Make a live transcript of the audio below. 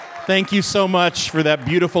Thank you so much for that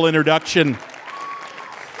beautiful introduction.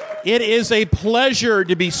 It is a pleasure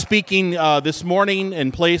to be speaking this morning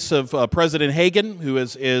in place of President Hagan, who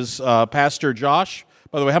is Pastor Josh.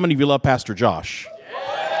 By the way, how many of you love Pastor Josh?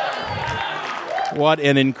 What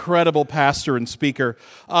an incredible pastor and speaker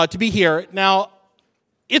to be here. Now,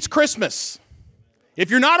 it's Christmas.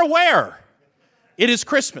 If you're not aware, it is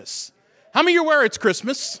Christmas. How many of you are aware it's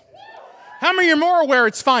Christmas? How many of you are more aware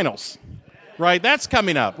it's finals? Right, that's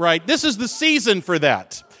coming up, right? This is the season for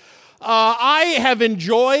that. I have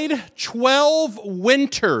enjoyed 12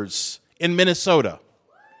 winters in Minnesota.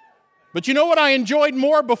 But you know what I enjoyed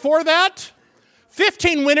more before that?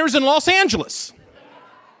 15 winters in Los Angeles.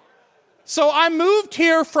 So I moved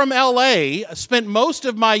here from L.A., spent most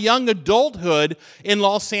of my young adulthood in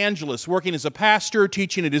Los Angeles, working as a pastor,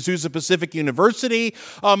 teaching at Azusa Pacific University,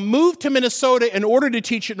 moved to Minnesota in order to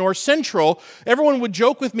teach at North Central. Everyone would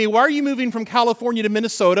joke with me, why are you moving from California to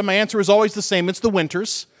Minnesota? My answer is always the same, it's the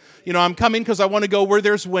winters. You know, I'm coming because I want to go where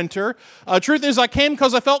there's winter. Truth is, I came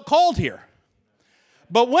because I felt called here.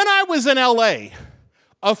 But when I was in L.A.,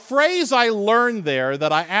 a phrase I learned there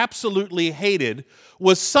that I absolutely hated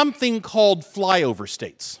was something called flyover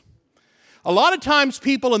states. A lot of times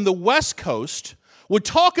people in the West Coast would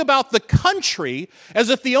talk about the country as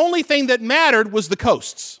if the only thing that mattered was the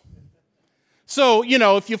coasts. So, you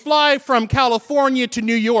know, if you fly from California to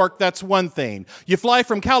New York, that's one thing. You fly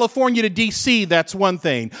from California to D.C., that's one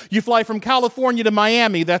thing. You fly from California to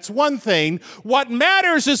Miami, that's one thing. What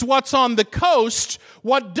matters is what's on the coast.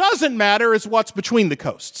 What doesn't matter is what's between the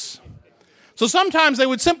coasts. So sometimes they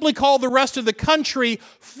would simply call the rest of the country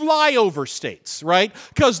flyover states, right?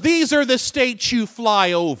 Because these are the states you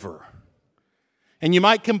fly over. And you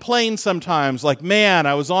might complain sometimes, like, man,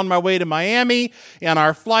 I was on my way to Miami, and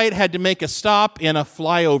our flight had to make a stop in a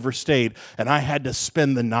flyover state, and I had to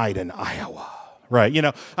spend the night in Iowa, right? You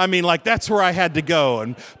know, I mean, like, that's where I had to go,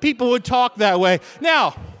 and people would talk that way.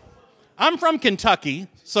 Now, I'm from Kentucky,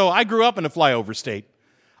 so I grew up in a flyover state.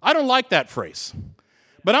 I don't like that phrase.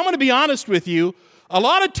 But I'm going to be honest with you, a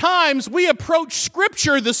lot of times we approach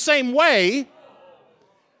Scripture the same way,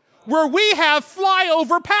 where we have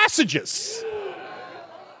flyover passages.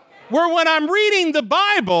 Where when I'm reading the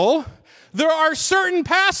Bible, there are certain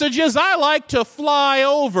passages I like to fly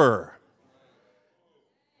over.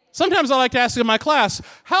 Sometimes I like to ask in my class,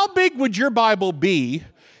 how big would your Bible be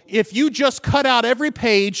if you just cut out every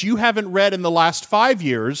page you haven't read in the last 5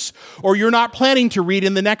 years, or you're not planning to read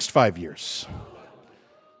in the next 5 years?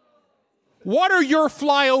 What are your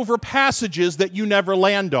flyover passages that you never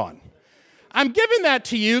land on? I'm giving that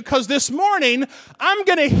to you because this morning I'm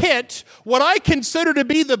going to hit what I consider to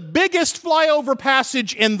be the biggest flyover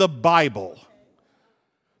passage in the Bible.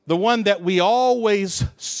 The one that we always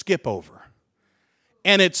skip over.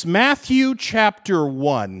 And it's Matthew chapter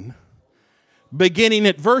 1, beginning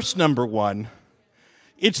at verse number 1.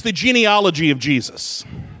 It's the genealogy of Jesus.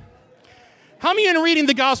 How many in reading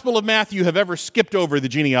the Gospel of Matthew have ever skipped over the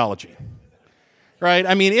genealogy? Right?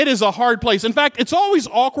 I mean, it is a hard place. In fact, it's always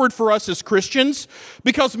awkward for us as Christians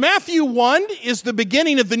because Matthew 1 is the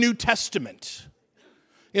beginning of the New Testament.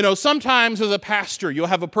 You know, sometimes as a pastor, you'll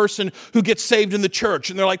have a person who gets saved in the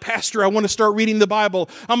church and they're like, Pastor, I want to start reading the Bible.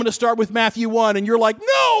 I'm going to start with Matthew 1. And you're like,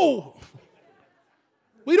 no!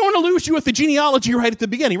 We don't want to lose you with the genealogy right at the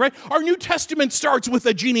beginning, right? Our New Testament starts with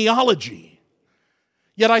a genealogy.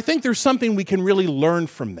 Yet I think there's something we can really learn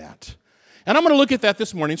from that. And I'm going to look at that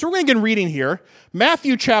this morning. So we're going to begin reading here,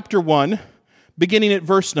 Matthew chapter 1, beginning at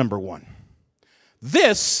verse number 1.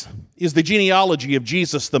 This is the genealogy of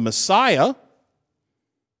Jesus the Messiah,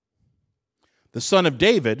 the son of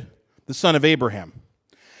David, the son of Abraham.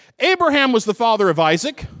 Abraham was the father of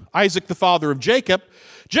Isaac, Isaac the father of Jacob,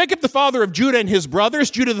 Jacob the father of Judah and his brothers,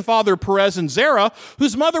 Judah the father of Perez and Zerah,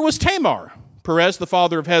 whose mother was Tamar. Perez the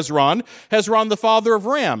father of Hezron, Hezron the father of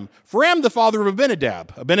Ram, Ram the father of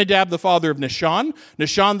Abinadab, Abinadab the father of Nahshon,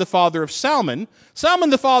 Nahshon the father of Salmon,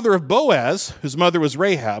 Salmon the father of Boaz, whose mother was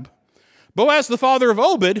Rahab, Boaz the father of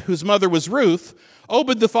Obed, whose mother was Ruth,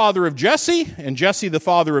 Obed the father of Jesse, and Jesse the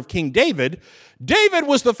father of King David. David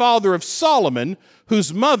was the father of Solomon,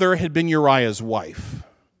 whose mother had been Uriah's wife.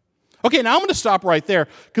 Okay, now I'm going to stop right there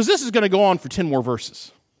because this is going to go on for 10 more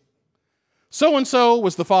verses. So-and-so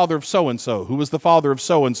was the father of so-and-so, who was the father of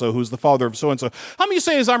so-and-so, who was the father of so-and-so. How many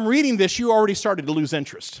say as I'm reading this, you already started to lose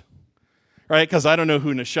interest? Right? Because I don't know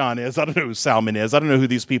who Nahshon is. I don't know who Salmon is. I don't know who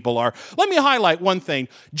these people are. Let me highlight one thing.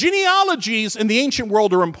 Genealogies in the ancient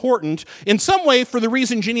world are important in some way for the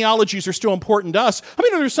reason genealogies are still important to us. I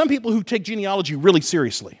mean, there's some people who take genealogy really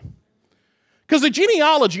seriously. Because a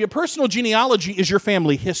genealogy, a personal genealogy, is your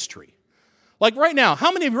family history. Like right now,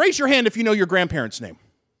 how many of you, raise your hand if you know your grandparents' name?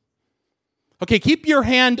 Okay, keep your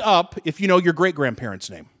hand up if you know your great-grandparents'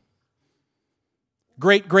 name.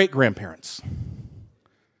 Great-great-grandparents.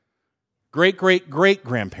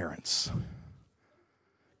 Great-great-great-grandparents.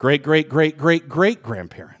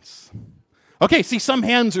 Great-great-great-great-great-grandparents. Okay, see, some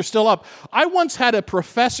hands are still up. I once had a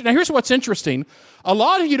professor. Now, here's what's interesting. A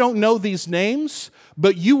lot of you don't know these names,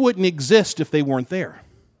 but you wouldn't exist if they weren't there,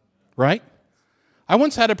 right? I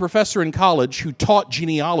once had a professor in college who taught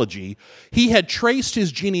genealogy. He had traced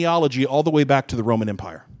his genealogy all the way back to the Roman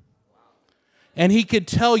Empire. And he could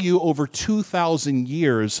tell you over 2,000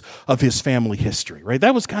 years of his family history, right?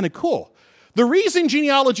 That was kind of cool. The reason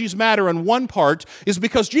genealogies matter in one part is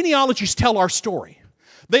because genealogies tell our story.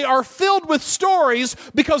 They are filled with stories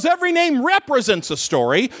because every name represents a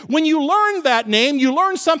story. When you learn that name, you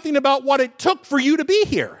learn something about what it took for you to be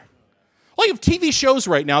here. Well, you have TV shows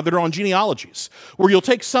right now that are on genealogies, where you'll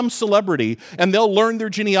take some celebrity and they'll learn their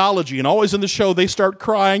genealogy, and always in the show they start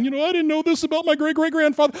crying, I didn't know this about my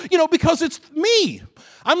great-great-grandfather, because it's me.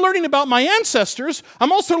 I'm learning about my ancestors.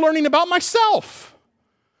 I'm also learning about myself.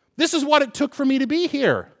 This is what it took for me to be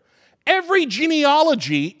here. Every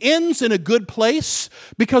genealogy ends in a good place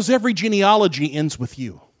because every genealogy ends with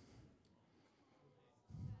you.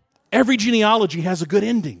 Every genealogy has a good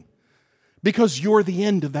ending because you're the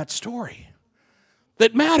end of that story.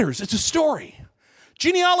 That matters. It's a story.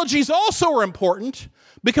 Genealogies also are important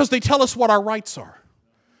because they tell us what our rights are.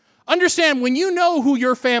 Understand, when you know who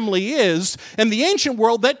your family is, in the ancient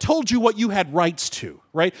world, that told you what you had rights to,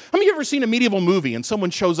 right? How many of you ever seen a medieval movie and someone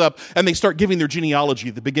shows up and they start giving their genealogy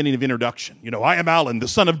at the beginning of introduction? I am Alan, the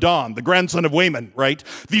son of Don, the grandson of Wayman, right?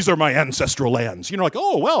 These are my ancestral lands. Like,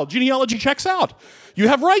 oh, well, genealogy checks out. You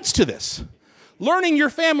have rights to this. Learning your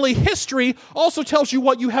family history also tells you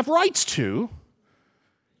what you have rights to.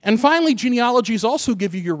 And finally, genealogies also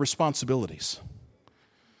give you your responsibilities.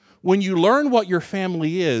 When you learn what your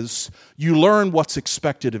family is, you learn what's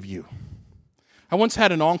expected of you. I once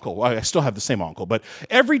had an uncle, well, I still have the same uncle, but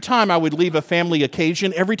every time I would leave a family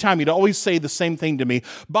occasion, every time he'd always say the same thing to me,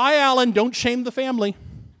 "Bye, Alan, don't shame the family."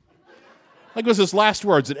 Like it was his last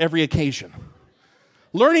words at every occasion.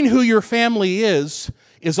 Learning who your family is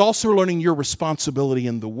also learning your responsibility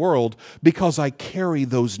in the world because I carry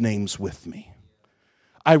those names with me.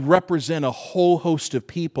 I represent a whole host of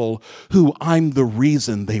people who I'm the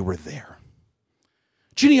reason they were there.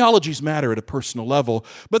 Genealogies matter at a personal level,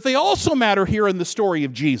 but they also matter here in the story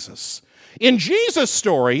of Jesus. In Jesus'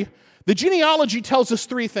 story, the genealogy tells us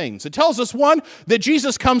three things. It tells us, one, that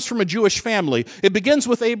Jesus comes from a Jewish family. It begins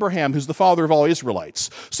with Abraham, who's the father of all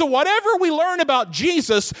Israelites. So whatever we learn about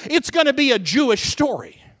Jesus, it's going to be a Jewish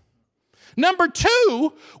story. Number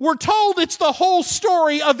two, we're told it's the whole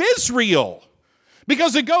story of Israel.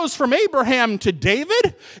 Because it goes from Abraham to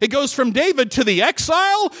David, it goes from David to the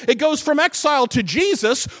exile, it goes from exile to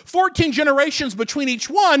Jesus, 14 generations between each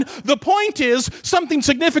one. The point is, something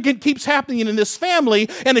significant keeps happening in this family,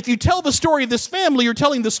 and if you tell the story of this family, you're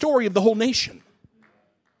telling the story of the whole nation.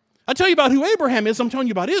 I tell you about who Abraham is, I'm telling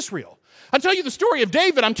you about Israel. I tell you the story of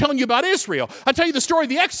David, I'm telling you about Israel. I tell you the story of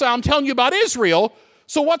the exile, I'm telling you about Israel.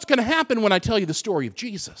 So what's going to happen when I tell you the story of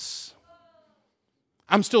Jesus?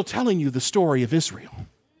 I'm still telling you the story of Israel,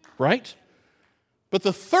 right? But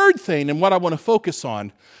the third thing, and what I want to focus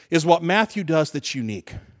on, is what Matthew does that's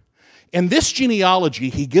unique. In this genealogy,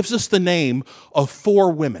 he gives us the name of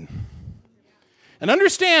 4 women. And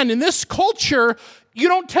understand, in this culture, you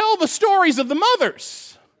don't tell the stories of the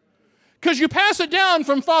mothers, because you pass it down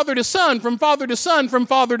from father to son, from father to son, from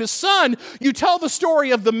father to son. You tell the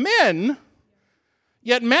story of the men,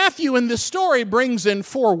 yet Matthew in this story brings in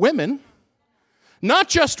 4 women. Not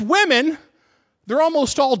just women, they're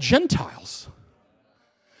almost all Gentiles.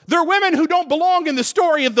 They're women who don't belong in the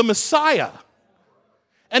story of the Messiah.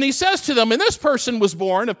 And he says to them, and this person was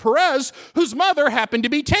born of Perez, whose mother happened to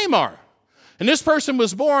be Tamar. And this person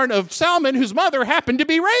was born of Salmon, whose mother happened to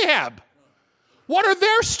be Rahab. What are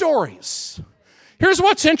their stories? Here's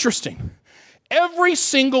what's interesting. Every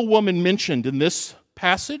single woman mentioned in this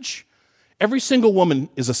passage, every single woman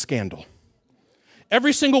is a scandal.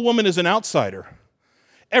 Every single woman is an outsider.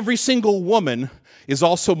 Every single woman is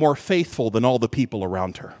also more faithful than all the people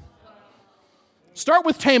around her. Start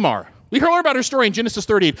with Tamar. We learn about her story in Genesis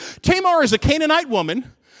 38. Tamar is a Canaanite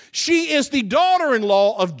woman. She is the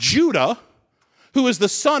daughter-in-law of Judah, who is the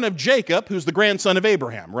son of Jacob, who's the grandson of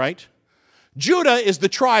Abraham, right? Judah is the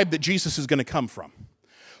tribe that Jesus is going to come from.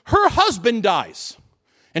 Her husband dies,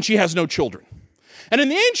 and she has no children. And in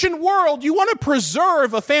the ancient world, you want to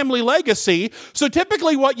preserve a family legacy. So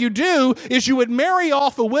typically what you do is you would marry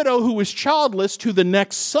off a widow who was childless to the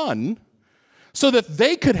next son so that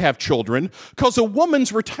they could have children, because a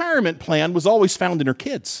woman's retirement plan was always found in her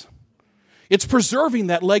kids. It's preserving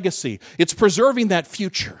that legacy. It's preserving that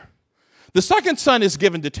future. The second son is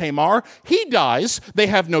given to Tamar. He dies. They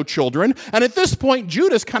have no children. And at this point,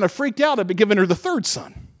 Judah's kind of freaked out about giving her the third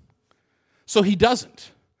son. So he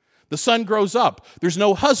doesn't. The son grows up. There's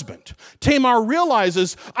no husband. Tamar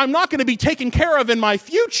realizes, I'm not going to be taken care of in my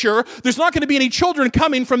future. There's not going to be any children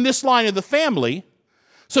coming from this line of the family.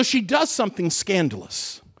 So she does something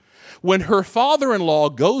scandalous. When her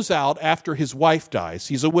father-in-law goes out after his wife dies,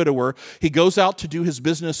 he's a widower, he goes out to do his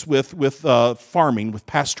business with farming, with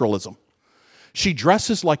pastoralism. She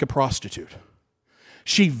dresses like a prostitute.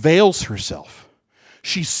 She veils herself.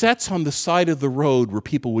 She sits on the side of the road where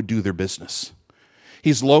people would do their business.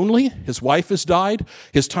 He's lonely. His wife has died.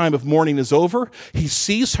 His time of mourning is over. He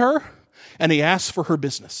sees her, and he asks for her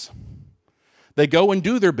business. They go and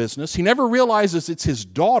do their business. He never realizes it's his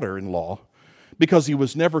daughter-in-law because he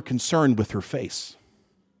was never concerned with her face.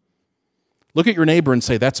 Look at your neighbor and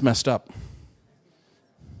say, that's messed up.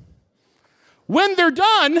 When they're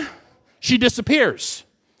done, she disappears.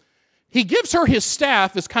 He gives her his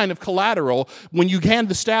staff as kind of collateral. When you hand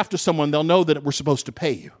the staff to someone, they'll know that we're supposed to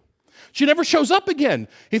pay you. She never shows up again.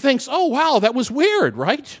 He thinks, oh, wow, that was weird,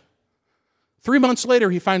 right? 3 months later,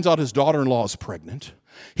 he finds out his daughter-in-law is pregnant.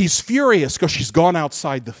 He's furious because she's gone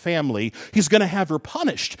outside the family. He's going to have her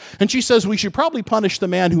punished. And she says, we should probably punish the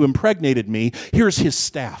man who impregnated me. Here's his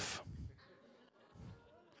staff.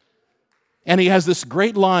 And he has this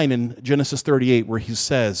great line in Genesis 38 where he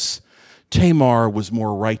says, Tamar was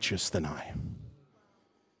more righteous than I.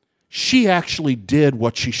 She actually did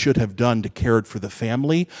what she should have done to care for the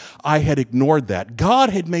family. I had ignored that.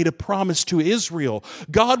 God had made a promise to Israel.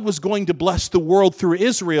 God was going to bless the world through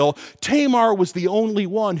Israel. Tamar was the only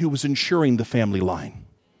one who was ensuring the family line.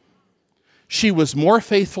 She was more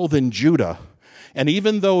faithful than Judah, and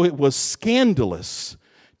even though it was scandalous,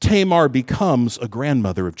 Tamar becomes a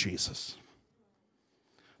grandmother of Jesus.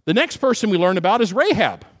 The next person we learn about is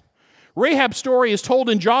Rahab. Rahab's story is told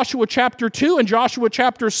in Joshua chapter 2 and Joshua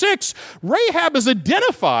chapter 6. Rahab is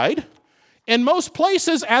identified in most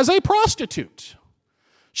places as a prostitute.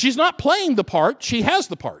 She's not playing the part, she has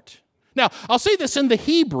the part. Now, I'll say this in the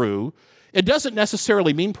Hebrew, it doesn't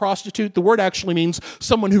necessarily mean prostitute. The word actually means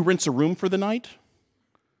someone who rents a room for the night.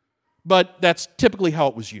 But that's typically how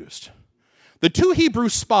it was used. The two Hebrew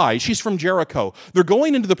spies, she's from Jericho, they're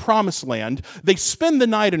going into the promised land. They spend the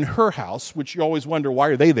night in her house, which you always wonder, why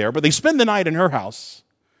are they there? But they spend the night in her house.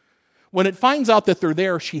 When it finds out that they're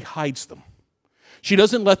there, she hides them. She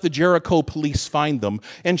doesn't let the Jericho police find them.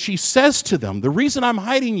 And she says to them, the reason I'm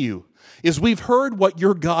hiding you is we've heard what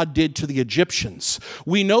your God did to the Egyptians.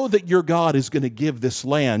 We know that your God is going to give this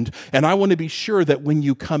land, and I want to be sure that when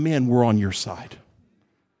you come in, we're on your side.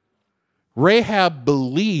 Rahab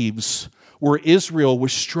believes where Israel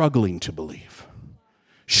was struggling to believe.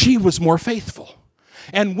 She was more faithful.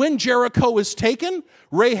 And when Jericho is taken,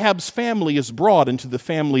 Rahab's family is brought into the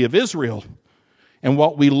family of Israel. And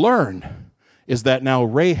what we learn is that now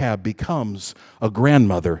Rahab becomes a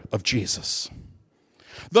grandmother of Jesus.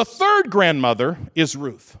 The third grandmother is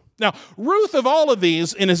Ruth. Now, Ruth of all of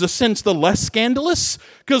these, and is a sense the less scandalous,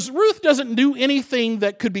 because Ruth doesn't do anything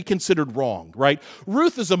that could be considered wrong, right?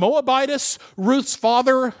 Ruth is a Moabitess. Ruth's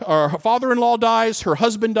her father-in-law dies. Her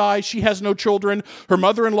husband dies. She has no children. Her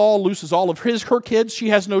mother-in-law loses all of her kids. She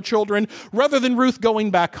has no children. Rather than Ruth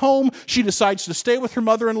going back home, she decides to stay with her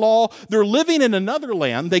mother-in-law. They're living in another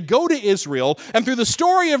land. They go to Israel, and through the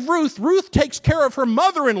story of Ruth, Ruth takes care of her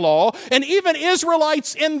mother-in-law, and even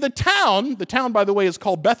Israelites in the town, by the way, is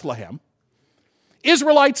called Bethlehem.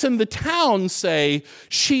 Israelites in the town say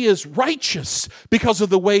she is righteous because of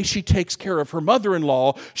the way she takes care of her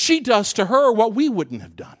mother-in-law. She does to her what we wouldn't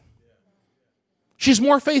have done. She's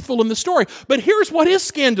more faithful in the story. But here's what is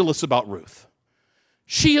scandalous about Ruth.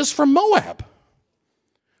 She is from Moab.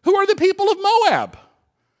 Who are the people of Moab?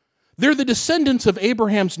 They're the descendants of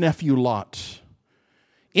Abraham's nephew Lot.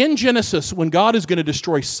 In Genesis, when God is going to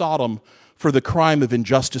destroy Sodom for the crime of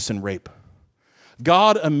injustice and rape,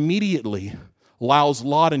 God immediately allows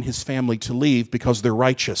Lot and his family to leave because they're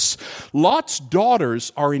righteous. Lot's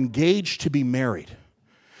daughters are engaged to be married,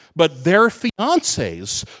 but their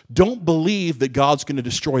fiancés don't believe that God's going to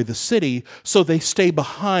destroy the city, so they stay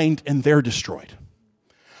behind and they're destroyed.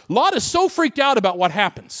 Lot is so freaked out about what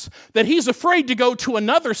happens that he's afraid to go to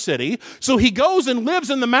another city, so he goes and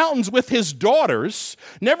lives in the mountains with his daughters,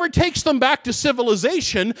 never takes them back to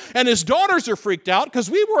civilization, and his daughters are freaked out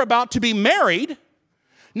because we were about to be married.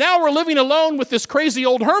 Now we're living alone with this crazy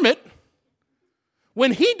old hermit.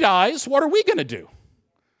 When he dies, what are we going to do?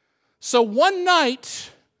 So one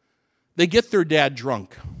night, they get their dad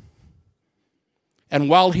drunk. And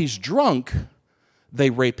while he's drunk, they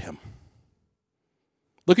rape him.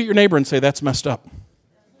 Look at your neighbor and say, that's messed up.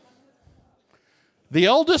 The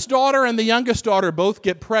eldest daughter and the youngest daughter both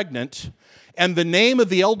get pregnant, and the name of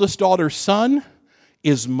the eldest daughter's son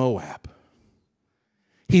is Moab.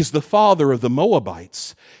 He's the father of the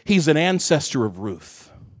Moabites. He's an ancestor of Ruth.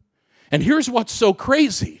 And here's what's so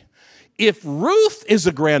crazy. If Ruth is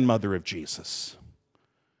a grandmother of Jesus,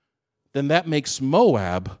 then that makes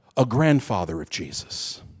Moab a grandfather of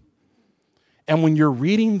Jesus. And when you're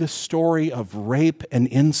reading the story of rape and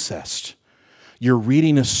incest, you're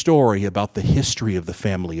reading a story about the history of the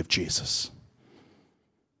family of Jesus.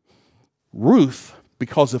 Ruth,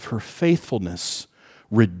 because of her faithfulness,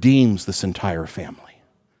 redeems this entire family.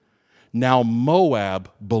 Now Moab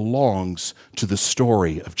belongs to the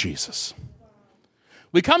story of Jesus.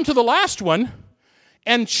 We come to the last one,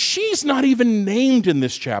 and she's not even named in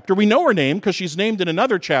this chapter. We know her name because she's named in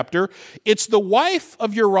another chapter. It's the wife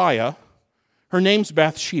of Uriah. Her name's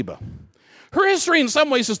Bathsheba. Her history in some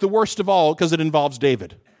ways is the worst of all because it involves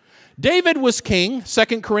David. David was king,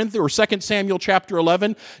 2 Samuel chapter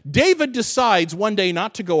 11. David decides one day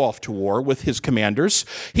not to go off to war with his commanders.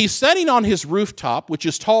 He's sitting on his rooftop, which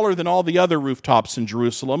is taller than all the other rooftops in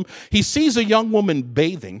Jerusalem. He sees a young woman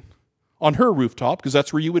bathing on her rooftop, because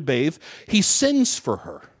that's where you would bathe. He sends for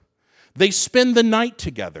her. They spend the night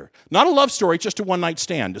together. Not a love story, just a one-night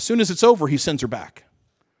stand. As soon as it's over, he sends her back.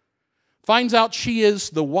 Finds out she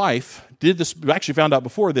is the wife, actually found out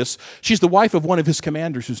before this, she's the wife of one of his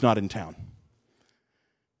commanders who's not in town.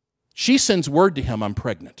 She sends word to him, I'm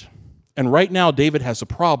pregnant. And right now, David has a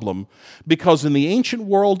problem because in the ancient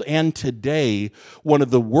world and today, one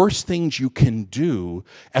of the worst things you can do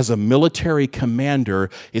as a military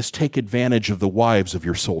commander is take advantage of the wives of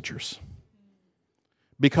your soldiers.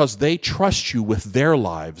 Because they trust you with their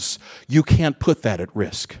lives, you can't put that at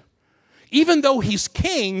risk. Even though he's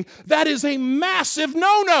king, that is a massive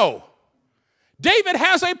no-no. David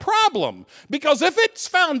has a problem because if it's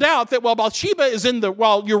found out that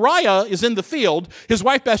while Uriah is in the field, his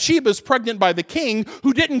wife Bathsheba is pregnant by the king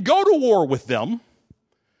who didn't go to war with them,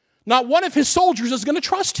 not one of his soldiers is going to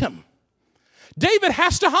trust him. David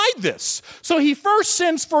has to hide this. So he first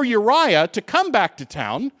sends for Uriah to come back to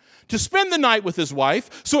town to spend the night with his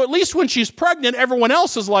wife. So at least when she's pregnant, everyone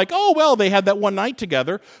else is like, oh, well, they had that one night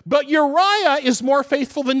together. But Uriah is more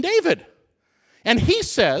faithful than David. And he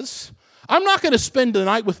says, I'm not going to spend the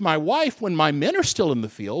night with my wife when my men are still in the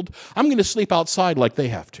field. I'm going to sleep outside like they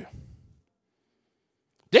have to.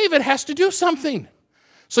 David has to do something.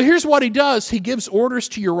 So here's what he does. He gives orders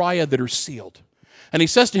to Uriah that are sealed. And he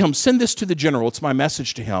says to him, send this to the general. It's my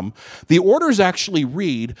message to him. The orders actually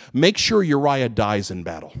read, make sure Uriah dies in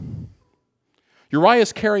battle. Uriah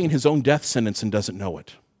is carrying his own death sentence and doesn't know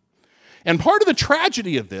it. And part of the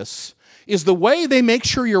tragedy of this is the way they make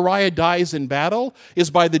sure Uriah dies in battle is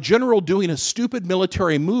by the general doing a stupid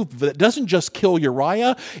military move that doesn't just kill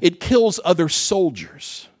Uriah, it kills other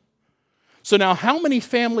soldiers. So now how many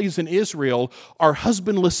families in Israel are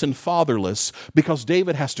husbandless and fatherless because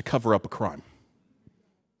David has to cover up a crime?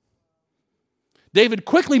 David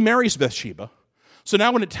quickly marries Bathsheba. So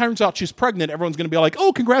now when it turns out she's pregnant, everyone's going to be like,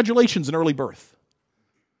 oh, congratulations, an early birth.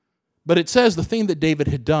 But it says the thing that David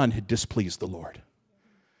had done had displeased the Lord.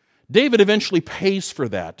 David eventually pays for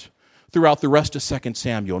that throughout the rest of 2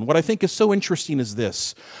 Samuel. And what I think is so interesting is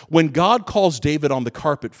this. When God calls David on the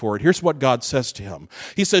carpet for it, here's what God says to him.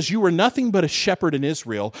 He says, you were nothing but a shepherd in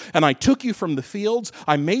Israel, and I took you from the fields.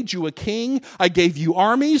 I made you a king. I gave you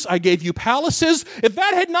armies. I gave you palaces. If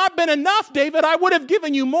that had not been enough, David, I would have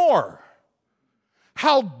given you more.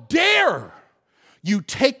 How dare you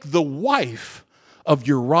take the wife of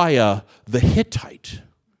Uriah the Hittite,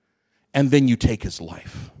 and then you take his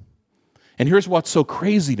life. And here's what's so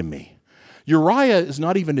crazy to me. Uriah is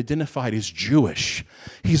not even identified as Jewish.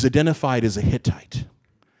 He's identified as a Hittite.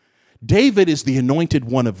 David is the anointed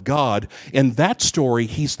one of God. In that story,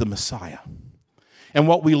 he's the Messiah. And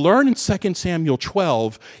what we learn in 2 Samuel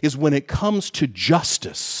 12 is when it comes to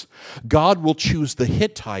justice, God will choose the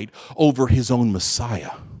Hittite over his own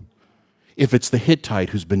Messiah if it's the Hittite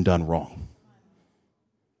who's been done wrong.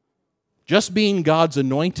 Just being God's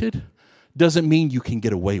anointed doesn't mean you can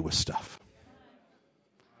get away with stuff.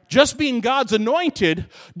 Just being God's anointed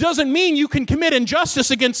doesn't mean you can commit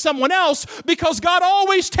injustice against someone else because God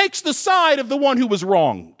always takes the side of the one who was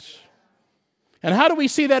wronged. And how do we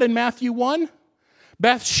see that in Matthew 1?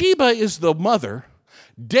 Bathsheba is the mother,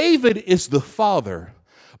 David is the father,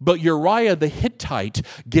 but Uriah the Hittite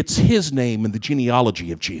gets his name in the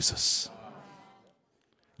genealogy of Jesus.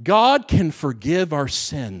 God can forgive our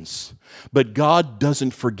sins, but God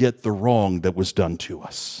doesn't forget the wrong that was done to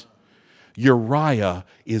us. Uriah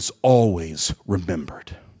is always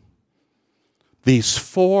remembered. these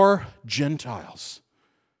 4 Gentiles,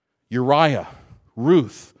 Uriah,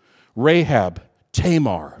 Ruth, Rahab,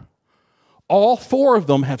 Tamar, all 4 of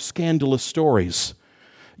them have scandalous stories,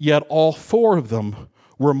 yet all 4 of them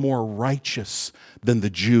were more righteous than the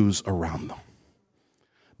Jews around them.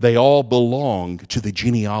 They all belong to the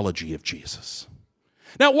genealogy of Jesus.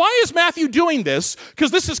 Now, why is Matthew doing this?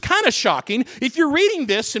 Because this is kind of shocking. If you're reading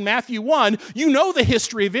this in Matthew 1, you know the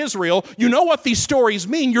history of Israel. You know what these stories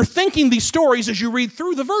mean. You're thinking these stories as you read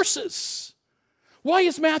through the verses. Why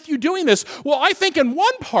is Matthew doing this? Well, I think in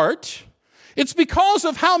one part, it's because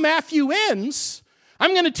of how Matthew ends.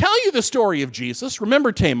 I'm going to tell you the story of Jesus.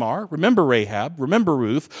 Remember Tamar, remember Rahab, remember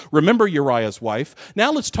Ruth, remember Uriah's wife.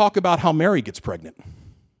 Now let's talk about how Mary gets pregnant.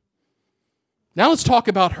 Now let's talk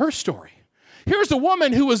about her story. Here's a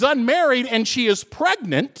woman who is unmarried and she is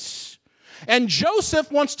pregnant, and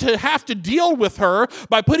Joseph wants to have to deal with her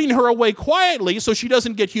by putting her away quietly so she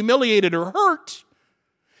doesn't get humiliated or hurt.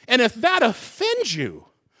 And if that offends you,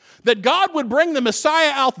 that God would bring the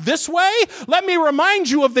Messiah out this way, let me remind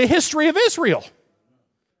you of the history of Israel.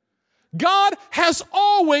 God has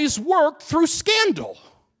always worked through scandal.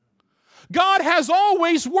 God has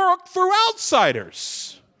always worked through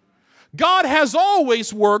outsiders. God has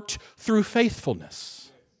always worked through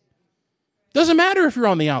faithfulness. Doesn't matter if you're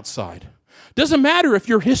on the outside. Doesn't matter if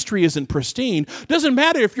your history isn't pristine. Doesn't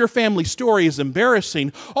matter if your family story is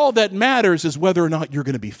embarrassing. All that matters is whether or not you're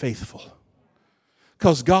going to be faithful.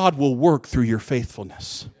 Because God will work through your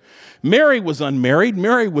faithfulness. Mary was unmarried.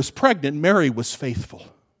 Mary was pregnant. Mary was faithful.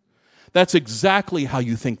 That's exactly how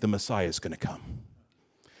you think the Messiah is going to come.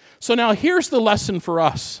 So now here's the lesson for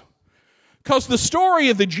us. Because the story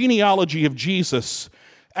of the genealogy of Jesus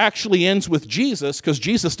actually ends with Jesus, because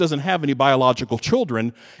Jesus doesn't have any biological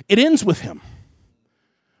children. It ends with him.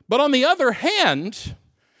 But on the other hand,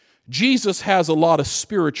 Jesus has a lot of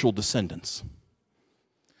spiritual descendants.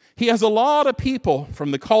 He has a lot of people from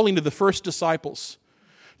the calling of the first disciples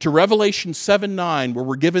to Revelation 7:9, where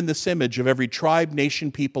we're given this image of every tribe,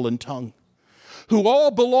 nation, people, and tongue, who all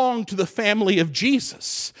belong to the family of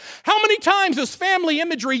Jesus. How many times is family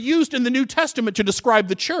imagery used in the New Testament to describe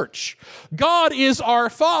the church? God is our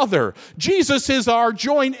Father. Jesus is our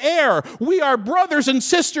joint heir. We are brothers and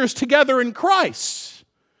sisters together in Christ.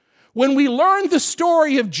 When we learn the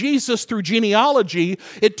story of Jesus through genealogy,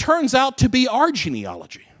 it turns out to be our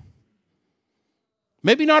genealogy.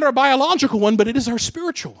 Maybe not our biological one, but it is our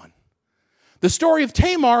spiritual one. The story of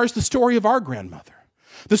Tamar is the story of our grandmother.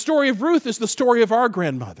 The story of Ruth is the story of our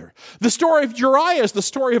grandmother. The story of Uriah is the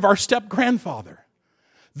story of our step-grandfather.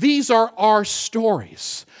 These are our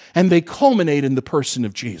stories, and they culminate in the person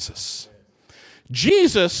of Jesus.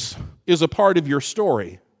 Jesus is a part of your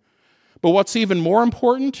story, but what's even more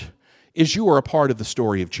important is you are a part of the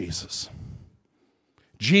story of Jesus.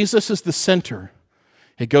 Jesus is the center.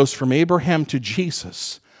 It goes from Abraham to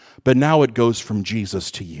Jesus, but now it goes from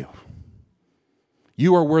Jesus to you.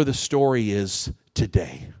 You are where the story is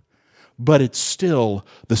today, but it's still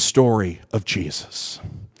the story of Jesus.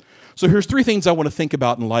 So here's 3 things I want to think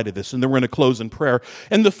about in light of this, and then we're going to close in prayer.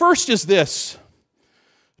 And the first is this: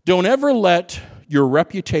 don't ever let your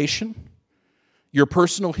reputation, your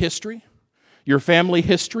personal history, your family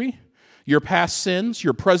history, your past sins,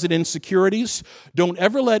 your present insecurities, don't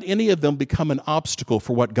ever let any of them become an obstacle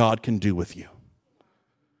for what God can do with you.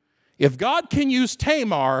 If God can use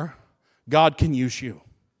Tamar, God can use you.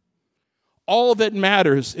 All that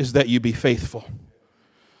matters is that you be faithful.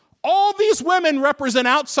 All these women represent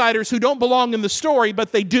outsiders who don't belong in the story,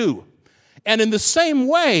 but they do. And in the same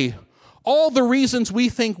way, all the reasons we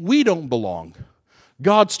think we don't belong,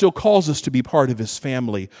 God still calls us to be part of his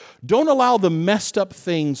family. Don't allow the messed up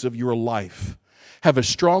things of your life have a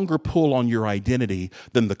stronger pull on your identity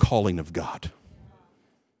than the calling of God.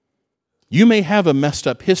 You may have a messed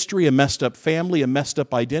up history, a messed up family, a messed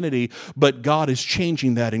up identity, but God is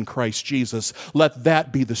changing that in Christ Jesus. Let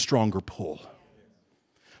that be the stronger pull.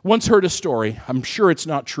 Once heard a story, I'm sure it's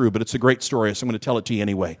not true, but it's a great story, so I'm going to tell it to you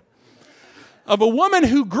anyway, of a woman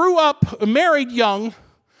who grew up married young,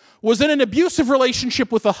 was in an abusive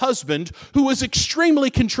relationship with a husband who was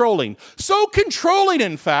extremely controlling. So controlling,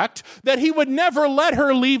 in fact, that he would never let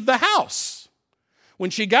her leave the house.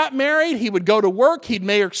 When she got married, he would go to work. He'd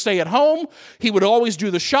make her stay at home. He would always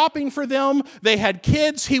do the shopping for them. They had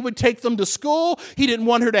kids. He would take them to school. He didn't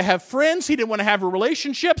want her to have friends. He didn't want to have her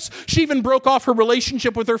relationships. She even broke off her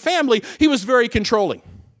relationship with her family. He was very controlling.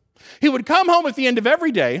 He would come home at the end of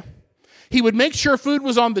every day. He would make sure food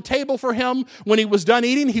was on the table for him. When he was done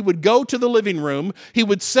eating, he would go to the living room. He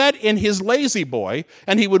would sit in his lazy boy,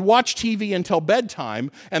 and he would watch TV until bedtime,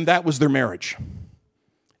 and that was their marriage.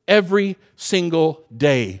 Every single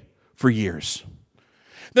day for years.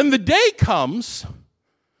 Then the day comes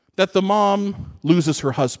that the mom loses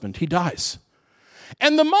her husband. He dies.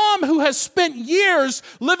 And the mom, who has spent years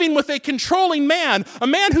living with a controlling man, a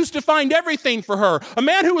man who's defined everything for her, a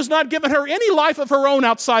man who has not given her any life of her own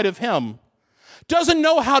outside of him, doesn't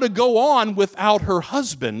know how to go on without her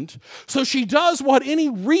husband. So she does what any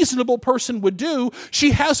reasonable person would do.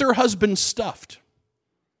 She has her husband stuffed,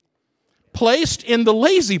 placed in the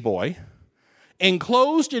lazy boy,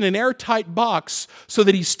 enclosed in an airtight box so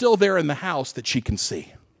that he's still there in the house that she can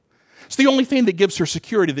see. It's the only thing that gives her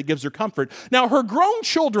security, that gives her comfort. Now, her grown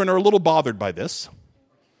children are a little bothered by this,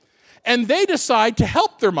 and they decide to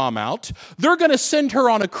help their mom out. They're going to send her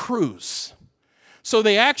on a cruise. So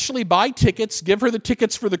they actually buy tickets, give her the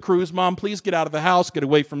tickets for the cruise. Mom, please get out of the house, get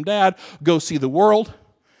away from Dad, go see the world.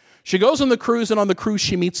 She goes on the cruise, and on the cruise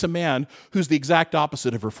she meets a man who's the exact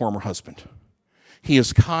opposite of her former husband. He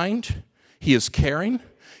is kind, he is caring,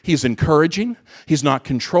 he's encouraging, he's not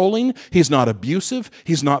controlling, he's not abusive,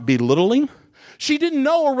 he's not belittling. She didn't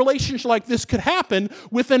know a relationship like this could happen.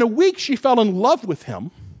 Within a week, she fell in love with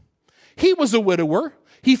him. He was a widower.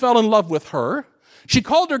 He fell in love with her. She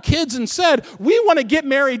called her kids and said, "We want to get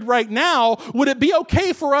married right now. Would it be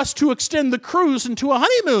okay for us to extend the cruise into a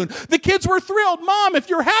honeymoon?" The kids were thrilled. "Mom, if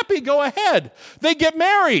you're happy, go ahead." They get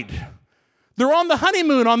married. They're on the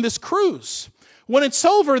honeymoon on this cruise. When it's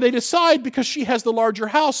over, they decide, because she has the larger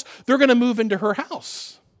house, they're going to move into her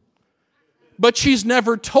house. But she's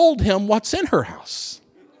never told him what's in her house.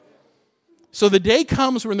 So the day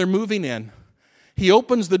comes when they're moving in. He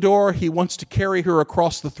opens the door. He wants to carry her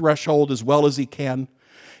across the threshold as well as he can.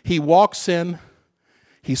 He walks in.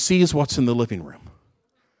 He sees what's in the living room.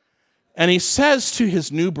 And he says to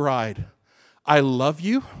his new bride, "I love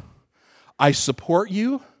you. I support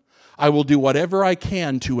you. I will do whatever I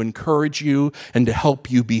can to encourage you and to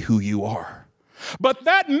help you be who you are. But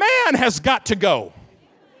that man has got to go."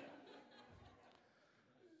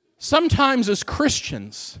 Sometimes as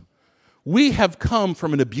Christians, we have come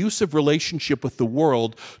from an abusive relationship with the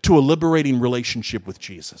world to a liberating relationship with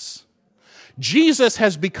Jesus. Jesus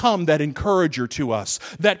has become that encourager to us,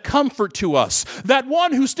 that comfort to us, that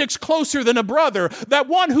one who sticks closer than a brother, that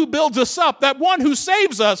one who builds us up, that one who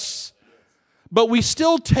saves us. But we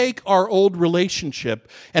still take our old relationship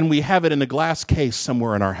and we have it in a glass case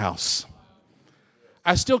somewhere in our house.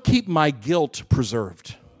 I still keep my guilt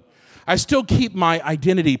preserved. I still keep my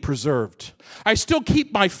identity preserved. I still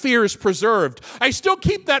keep my fears preserved. I still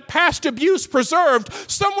keep that past abuse preserved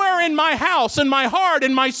somewhere in my house, in my heart,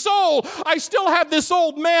 in my soul. I still have this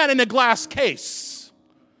old man in a glass case.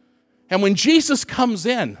 And when Jesus comes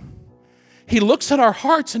in, he looks at our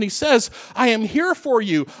hearts and he says, "I am here for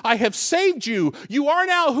you. I have saved you. You are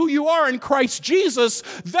now who you are in Christ Jesus."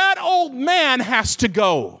 That old man has to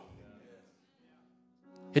go.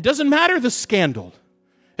 It doesn't matter the scandal.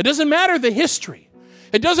 It doesn't matter the history.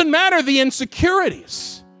 It doesn't matter the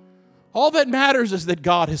insecurities. All that matters is that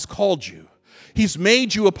God has called you. He's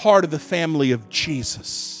made you a part of the family of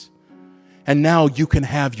Jesus. And now you can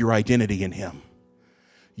have your identity in him.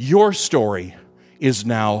 Your story is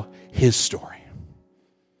now his story.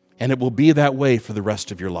 And it will be that way for the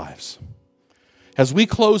rest of your lives. As we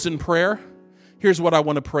close in prayer, here's what I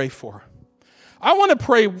want to pray for. I want to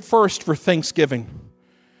pray first for thanksgiving,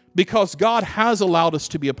 because God has allowed us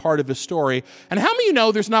to be a part of his story. And how many of you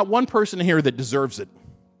know there's not one person here that deserves it?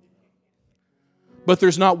 But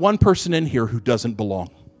there's not one person in here who doesn't belong.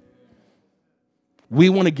 We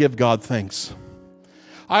want to give God thanks.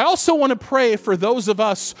 I also want to pray for those of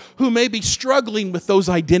us who may be struggling with those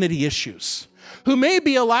identity issues, who may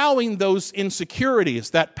be allowing those insecurities,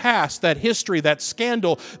 that past, that history, that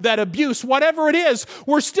scandal, that abuse, whatever it is,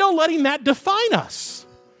 we're still letting that define us.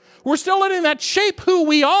 We're still letting that shape who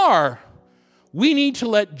we are. We need to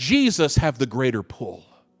let Jesus have the greater pull.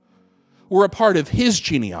 We're a part of his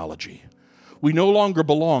genealogy. We no longer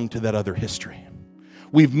belong to that other history.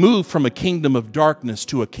 We've moved from a kingdom of darkness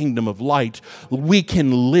to a kingdom of light. We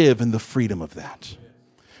can live in the freedom of that.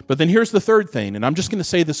 But then here's the third thing, and I'm just going to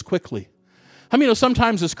say this quickly. I mean,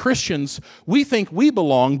 sometimes as Christians, we think we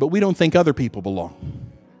belong, but we don't think other people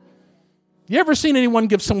belong. You ever seen anyone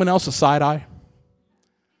give someone else a side eye?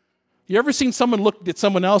 You ever seen someone look at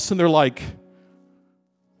someone else and they're like,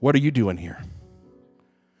 "What are you doing here?"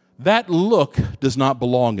 That look does not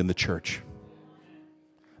belong in the church.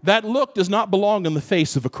 That look does not belong in the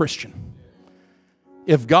face of a Christian.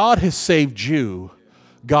 If God has saved you,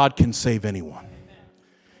 God can save anyone.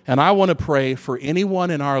 And I want to pray for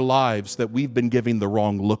anyone in our lives that we've been giving the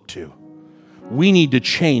wrong look to. We need to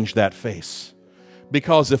change that face,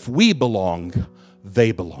 because if we belong,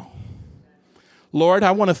 they belong. Lord,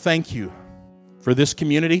 I want to thank you for this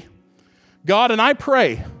community. God, and I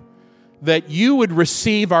pray that you would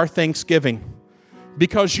receive our thanksgiving,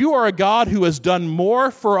 because you are a God who has done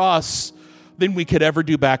more for us than we could ever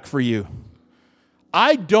do back for you.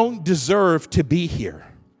 I don't deserve to be here.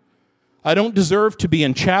 I don't deserve to be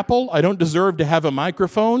in chapel. I don't deserve to have a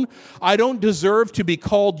microphone. I don't deserve to be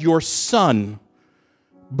called your son,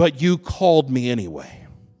 but you called me anyway.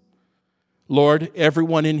 Lord,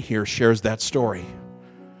 everyone in here shares that story.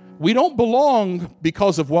 We don't belong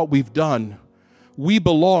because of what we've done. We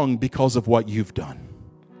belong because of what you've done.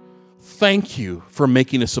 Thank you for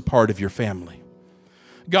making us a part of your family.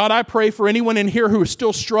 God, I pray for anyone in here who is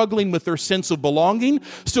still struggling with their sense of belonging,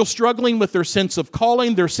 still struggling with their sense of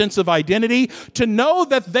calling, their sense of identity, to know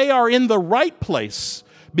that they are in the right place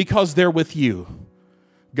because they're with you.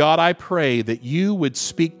 God, I pray that you would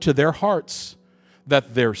speak to their hearts,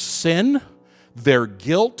 that their sin, their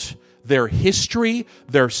guilt, their history,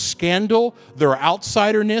 their scandal, their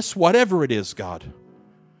outsiderness, whatever it is, God,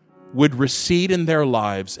 would recede in their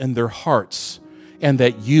lives and their hearts, and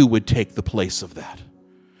that you would take the place of that.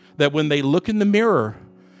 That when they look in the mirror,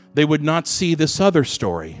 they would not see this other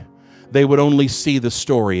story. They would only see the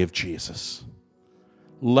story of Jesus.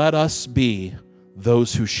 Let us be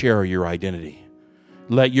those who share your identity.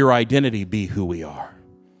 Let your identity be who we are.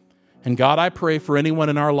 And God, I pray for anyone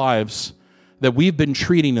in our lives that we've been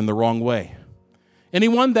treating in the wrong way.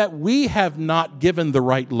 Anyone that we have not given the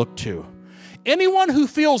right look to. Anyone who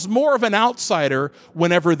feels more of an outsider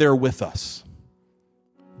whenever they're with us.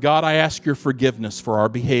 God, I ask your forgiveness for our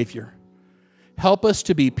behavior. Help us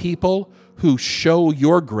to be people who show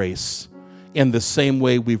your grace in the same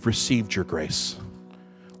way we've received your grace.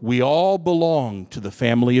 We all belong to the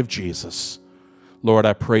family of Jesus. Lord,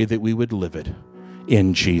 I pray that we would live it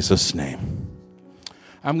in Jesus' name.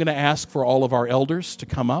 I'm going to ask for all of our elders to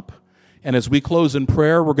come up. And as we close in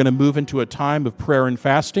prayer, we're going to move into a time of prayer and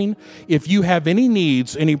fasting. If you have any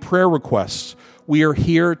needs, any prayer requests, we are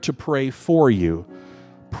here to pray for you.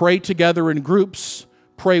 Pray together in groups.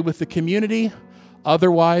 Pray with the community.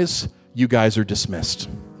 Otherwise, you guys are dismissed.